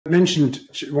mentioned,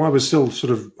 while we're still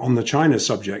sort of on the China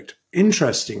subject,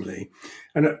 interestingly,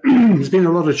 and there's been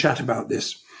a lot of chat about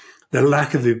this, the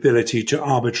lack of the ability to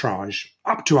arbitrage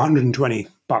up to 120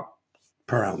 buck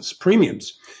per ounce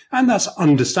premiums. And that's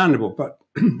understandable. But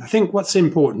I think what's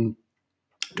important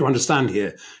to understand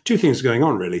here, two things going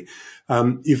on, really.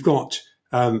 You've got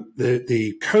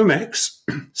the COMEX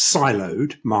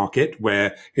siloed market,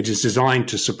 where it is designed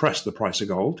to suppress the price of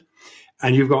gold.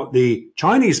 And you've got the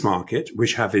Chinese market,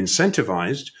 which have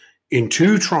incentivized in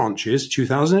two tranches,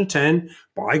 2010,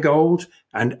 buy gold.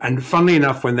 And funnily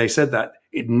enough, when they said that,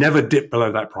 it never dipped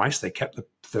below that price. They kept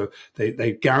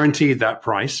they guaranteed that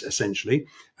price, essentially.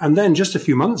 And then just a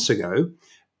few months ago,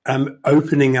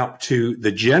 opening up to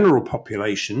the general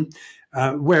population,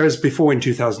 whereas before in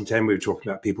 2010, we were talking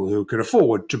about people who could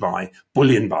afford to buy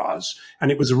bullion bars.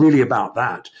 And it was really about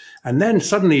that. And then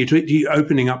suddenly you're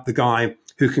opening up the guy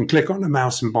who can click on a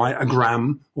mouse and buy a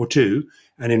gram or two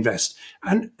and invest.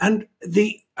 And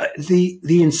the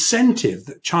incentive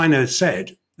that China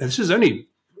said, this is only,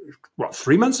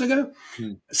 3 months ago,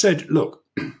 said, look,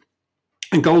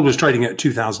 and gold was trading at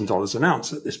 $2,000 an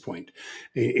ounce at this point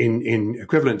in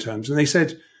equivalent terms. And they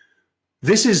said,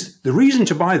 this is the reason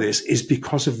to buy this is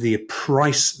because of the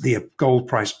price, the gold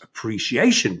price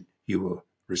appreciation you will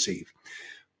receive.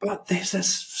 But there's a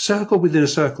circle within a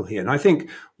circle here. And I think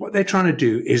what they're trying to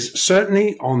do is,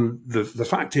 certainly on the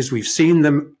fact is, we've seen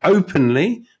them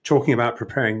openly talking about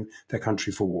preparing their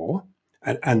country for war.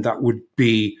 And that would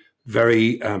be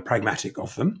very pragmatic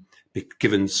of them,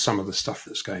 given some of the stuff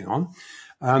that's going on.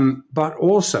 But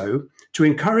also to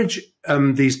encourage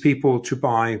these people to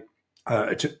buy,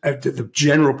 the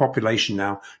general population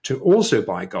now, to also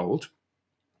buy gold.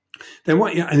 Then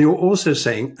what? And you're also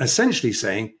essentially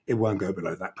saying it won't go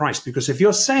below that price, because if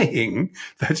you're saying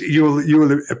that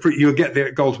you'll get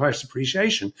the gold price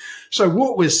appreciation, so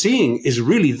what we're seeing is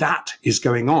really that is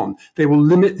going on. They will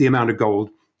limit the amount of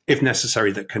gold, if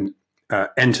necessary, that can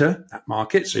enter that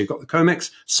market. So you've got the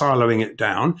COMEX siloing it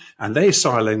down, and they're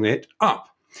siloing it up.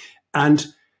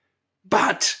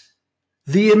 But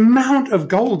the amount of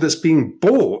gold that's being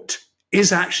bought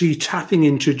is actually tapping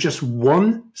into just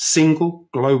one single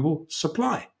global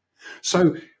supply.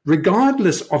 So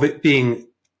regardless of it being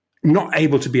not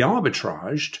able to be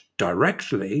arbitraged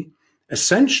directly,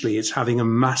 essentially it's having a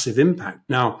massive impact.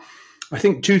 Now, I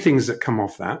think two things that come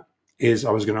off that is,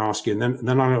 I was going to ask you, and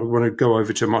then I want to go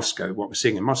over to Moscow, what we're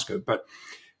seeing in Moscow. But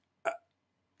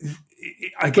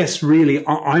I guess really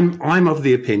I'm of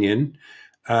the opinion,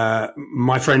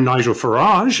 my friend Nigel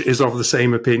Farage is of the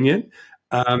same opinion,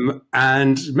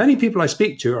 and many people I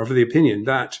speak to are of the opinion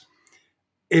that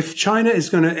if China is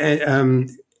going to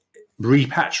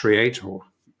repatriate or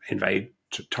invade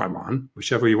Taiwan,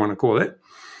 whichever you want to call it,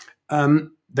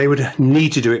 they would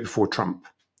need to do it before Trump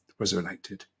was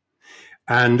elected.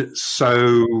 And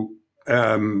so,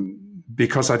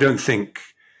 because I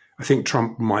think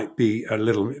Trump might be a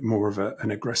little bit more of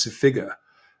an aggressive figure.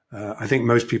 I think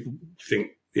most people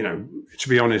think, to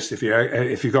be honest, if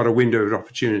you got a window of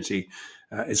opportunity,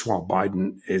 it's while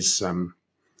Biden is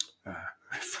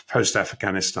post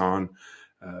Afghanistan,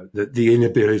 the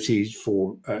inability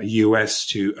for US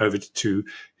to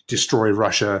destroy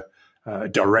Russia,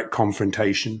 direct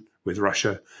confrontation with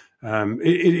Russia.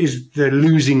 They're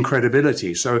losing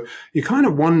credibility. So you kind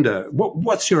of wonder,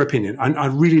 what's your opinion? I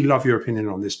really love your opinion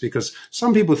on this, because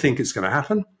some people think it's going to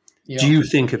happen. Yeah. Do you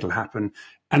think it'll happen?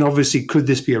 And obviously, could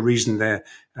this be a reason they're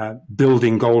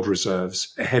building gold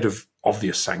reserves ahead of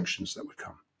obvious sanctions that would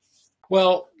come?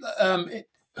 Well,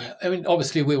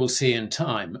 obviously we will see in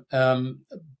time,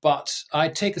 but I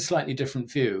take a slightly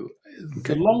different view.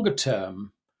 Okay. The longer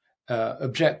term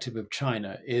objective of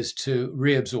China is to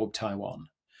reabsorb Taiwan.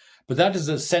 But that is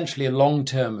essentially a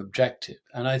long-term objective.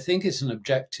 And I think it's an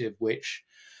objective which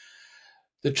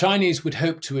the Chinese would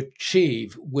hope to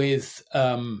achieve with,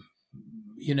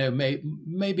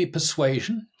 maybe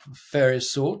persuasion of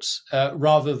various sorts,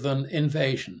 rather than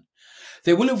invasion.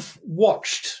 They will have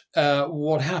watched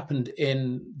what happened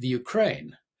in the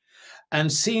Ukraine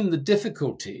and seen the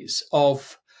difficulties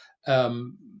of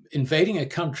invading a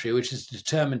country which is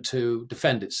determined to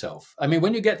defend itself. I mean,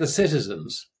 when you get the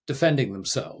citizens defending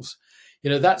themselves,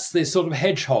 that's the sort of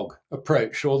hedgehog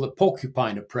approach, or the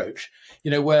porcupine approach,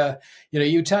 where,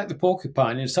 you attack the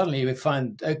porcupine and suddenly you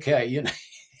find, okay, you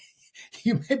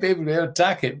may be able to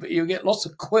attack it, but you get lots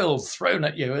of quills thrown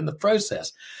at you in the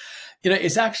process.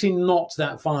 It's actually not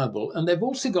that viable. And they've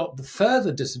also got the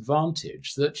further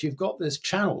disadvantage that you've got this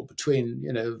channel between,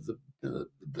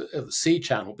 the sea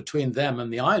channel between them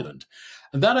and the island.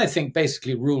 And that, I think,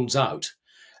 basically rules out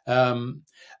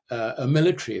a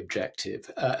military objective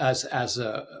as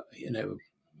a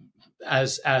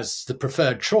as the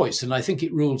preferred choice, and I think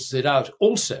it rules it out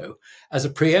also as a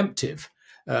preemptive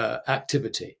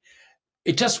activity.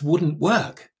 It just wouldn't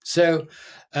work. So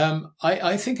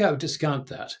I think I would discount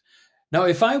that. Now,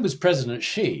 if I was President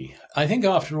Xi, I think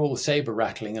after all the saber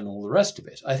rattling and all the rest of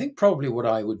it, I think probably what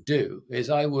I would do is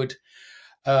I would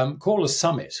call a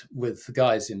summit with the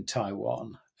guys in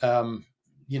Taiwan.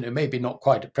 Maybe not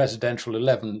quite at presidential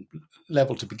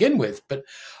level to begin with, but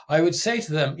I would say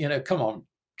to them, come on,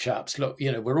 chaps, look,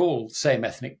 we're all same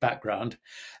ethnic background.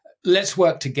 Let's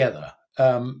work together,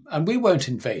 and we won't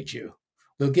invade you.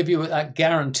 We'll give you that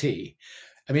guarantee.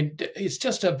 I mean, it's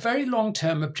just a very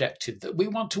long-term objective that we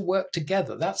want to work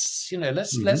together. That's,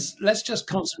 let's just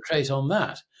concentrate on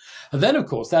that. And then, of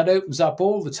course, that opens up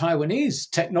all the Taiwanese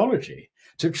technology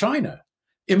to China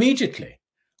immediately.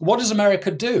 What does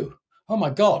America do? Oh, my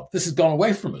God, this has gone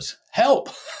away from us. Help.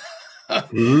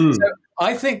 So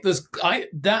I think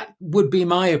that would be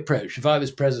my approach if I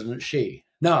was President Xi.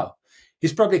 Now,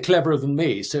 he's probably cleverer than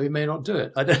me, so he may not do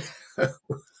it. I don't know.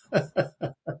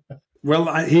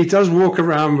 Well, he does walk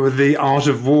around with the art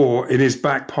of war in his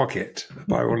back pocket,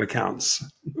 by all accounts.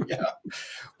 Yeah,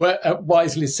 well,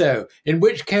 wisely so. In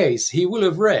which case, he will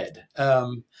have read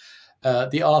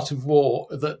The Art of War,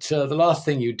 that the last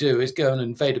thing you do is go and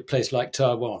invade a place like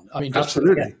Taiwan. I mean,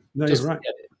 absolutely. No, you're right.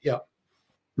 Yeah.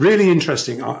 Really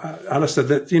interesting, Alasdair,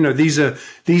 that,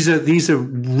 these are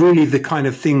really the kind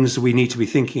of things that we need to be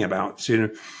thinking about,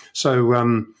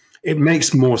 So it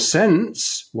makes more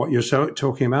sense, what you're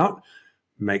talking about.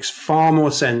 Makes far more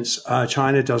sense.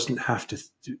 China doesn't have to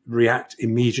react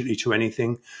immediately to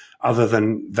anything other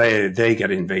than they get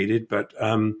invaded. But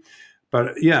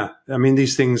yeah, I mean,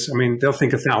 these things, I mean, they'll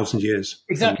think 1,000 years.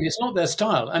 Exactly. It's not their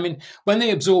style. I mean, when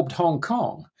they absorbed Hong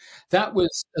Kong, that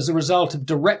was as a result of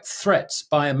direct threats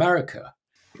by America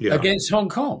against Hong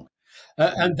Kong.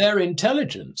 And their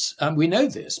intelligence, and we know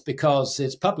this because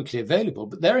it's publicly available,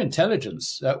 but their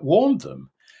intelligence warned them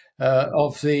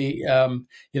of the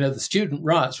student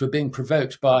riots were being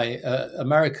provoked by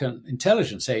American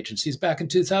intelligence agencies back in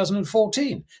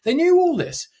 2014. They knew all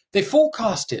this. They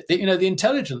forecast it. The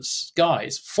intelligence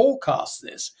guys forecast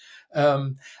this.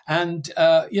 It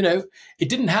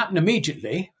didn't happen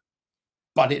immediately,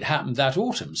 but it happened that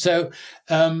autumn. So,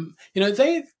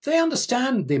 they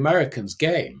understand the Americans'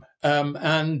 game.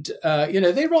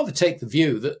 They rather take the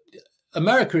view that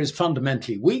America is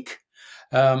fundamentally weak.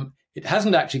 It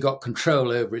hasn't actually got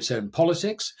control over its own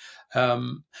politics.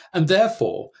 And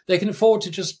therefore, they can afford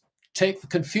to just take the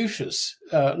Confucius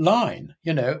line.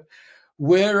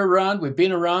 We're around, we've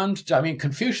been around. I mean,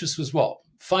 Confucius was what,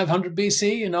 500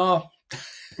 BC in our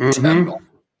term?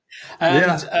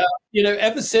 And,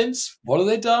 ever since, what have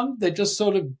they done? They've just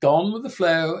sort of gone with the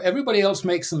flow. Everybody else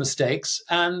makes the mistakes,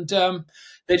 and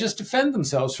they just defend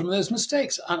themselves from those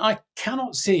mistakes. And I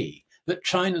cannot see that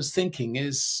China's thinking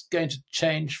is going to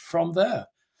change from there.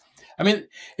 I mean,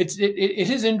 it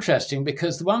is interesting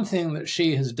because the one thing that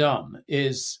Xi has done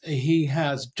is he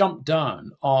has jumped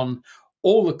down on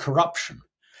all the corruption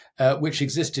which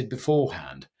existed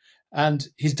beforehand. And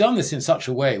he's done this in such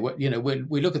a way where,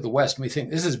 we look at the West and we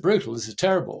think, this is brutal, this is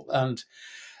terrible. And,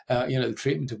 the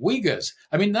treatment of Uyghurs.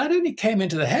 I mean, that only came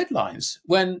into the headlines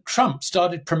when Trump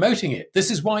started promoting it.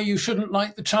 This is why you shouldn't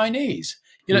like the Chinese.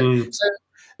 So,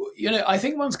 I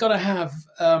think one's got to have,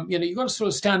 you've got to sort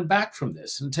of stand back from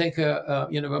this and take a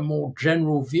more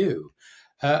general view.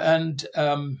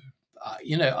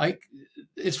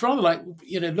 It's rather like,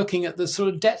 looking at the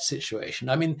sort of debt situation.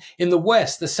 I mean, in the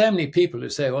West, there's so many people who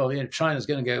say, well, China's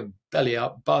going to go belly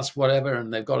up, bust, whatever,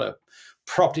 and they've got a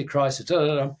property crisis.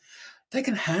 They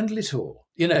can handle it all.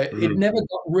 It never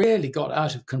really got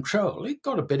out of control. It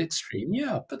got a bit extreme,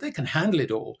 but they can handle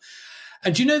it all.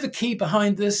 And the key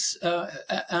behind this,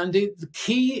 Andy? The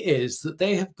key is that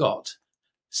they have got,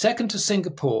 second to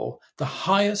Singapore, the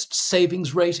highest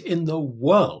savings rate in the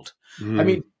world. I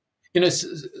mean,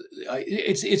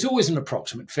 it's always an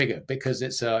approximate figure because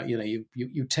it's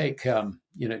you take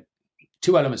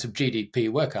two elements of GDP,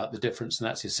 work out the difference, and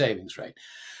that's your savings rate.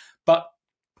 But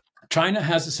China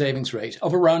has a savings rate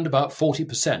of around about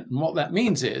 40%, and what that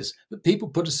means is that people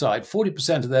put aside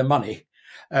 40% of their money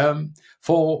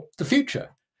for the future,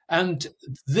 and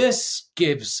this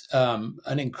gives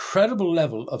an incredible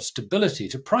level of stability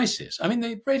to prices. I mean,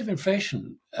 the rate of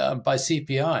inflation by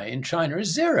CPI in China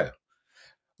is 0.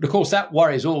 But of course, that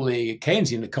worries all the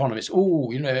Keynesian economists.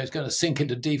 Oh, it's going to sink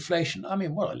into deflation. I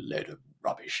mean, what a load of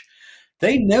rubbish.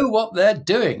 They know what they're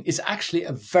doing. It's actually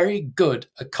a very good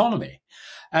economy.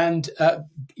 And,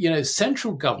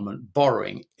 central government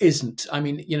borrowing isn't. I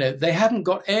mean, they haven't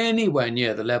got anywhere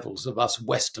near the levels of us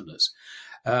Westerners.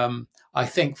 I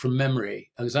think from memory,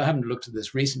 because I haven't looked at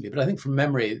this recently, but I think from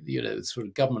memory, sort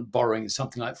of government borrowing is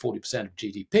something like 40% of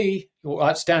GDP, or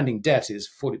outstanding debt is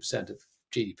 40% of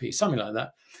GDP, something like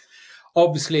that.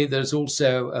 Obviously, there's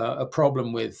also a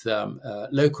problem with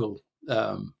local,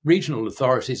 regional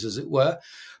authorities, as it were,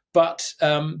 but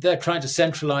they're trying to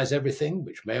centralize everything,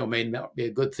 which may or may not be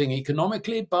a good thing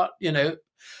economically, but,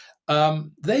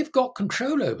 they've got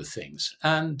control over things.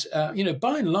 And,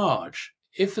 by and large,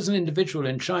 if as an individual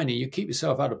in China, you keep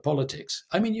yourself out of politics,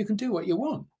 I mean, you can do what you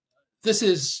want. This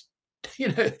is,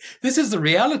 this is the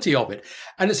reality of it.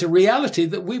 And it's a reality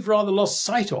that we've rather lost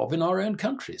sight of in our own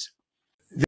countries.